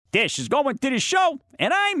Dish is going to the show,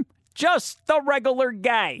 and I'm just a regular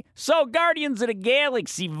guy. So Guardians of the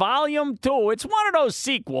Galaxy Volume 2, it's one of those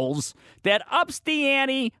sequels that ups the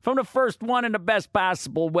ante from the first one in the best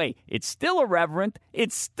possible way. It's still irreverent,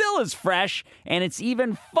 it's still as fresh, and it's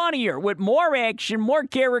even funnier with more action, more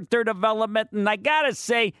character development, and I gotta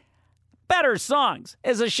say, better songs.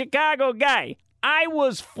 As a Chicago guy, I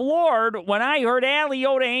was floored when I heard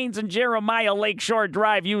Aliotta Haynes and Jeremiah Lakeshore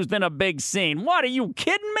Drive used in a big scene. What, are you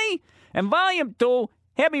kidding me? And Volume 2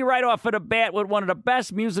 had me right off of the bat with one of the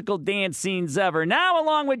best musical dance scenes ever. Now,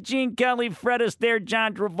 along with Gene Kelly, Fred Astaire,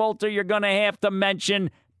 John Travolta, you're going to have to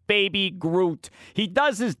mention Baby Groot. He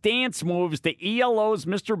does his dance moves to ELO's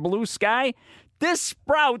Mr. Blue Sky. This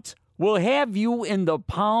Sprout will have you in the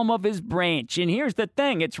palm of his branch. And here's the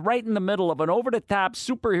thing. It's right in the middle of an over-the-top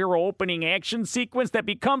superhero opening action sequence that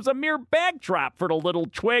becomes a mere backdrop for the little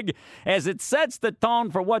twig as it sets the tone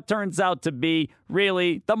for what turns out to be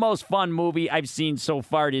really the most fun movie I've seen so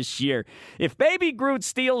far this year. If Baby Groot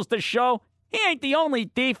steals the show, he ain't the only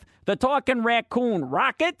thief. The talking raccoon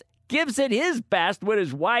Rocket gives it his best with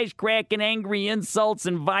his wisecracking, angry insults,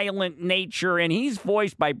 and violent nature, and he's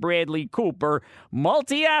voiced by Bradley Cooper,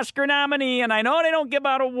 multi-Oscar nominee, and I know they don't give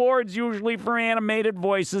out awards usually for animated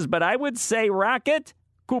voices, but I would say Rocket,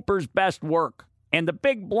 Cooper's best work. And the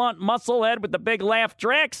big blunt musclehead with the big laugh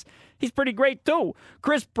tracks, he's pretty great too.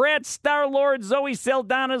 Chris Pratt, Star-Lord, Zoe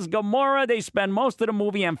Saldana's Gamora, they spend most of the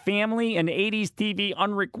movie on family and 80s TV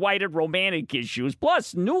unrequited romantic issues.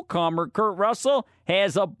 Plus, newcomer Kurt Russell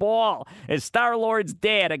has a ball as Star-Lord's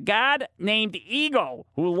dad, a god named Ego,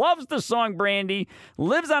 who loves the song Brandy,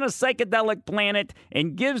 lives on a psychedelic planet,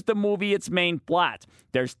 and gives the movie its main plot.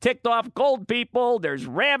 There's ticked-off gold people, there's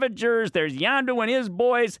Ravagers, there's Yondu and his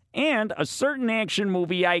boys, and a certain action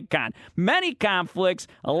movie icon. Many conflicts,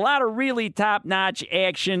 a lot of really top-notch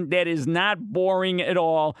action that is not boring at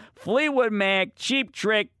all. Fleetwood Mac, Cheap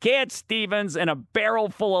Trick, Cat Stevens, and a barrel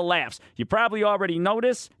full of laughs. You probably already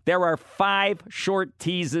noticed there are 5 short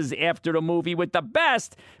teases after the movie, with the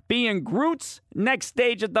best being Groot's next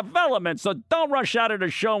stage of development. So don't rush out of the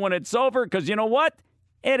show when it's over, because you know what?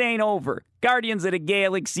 It ain't over. Guardians of the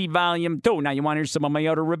Galaxy Volume 2. Now, you want to hear some of my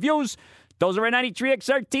other reviews? Those are at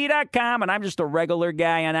 93XRT.com, and I'm just a regular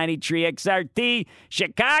guy on 93XRT,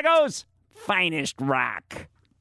 Chicago's finest rock.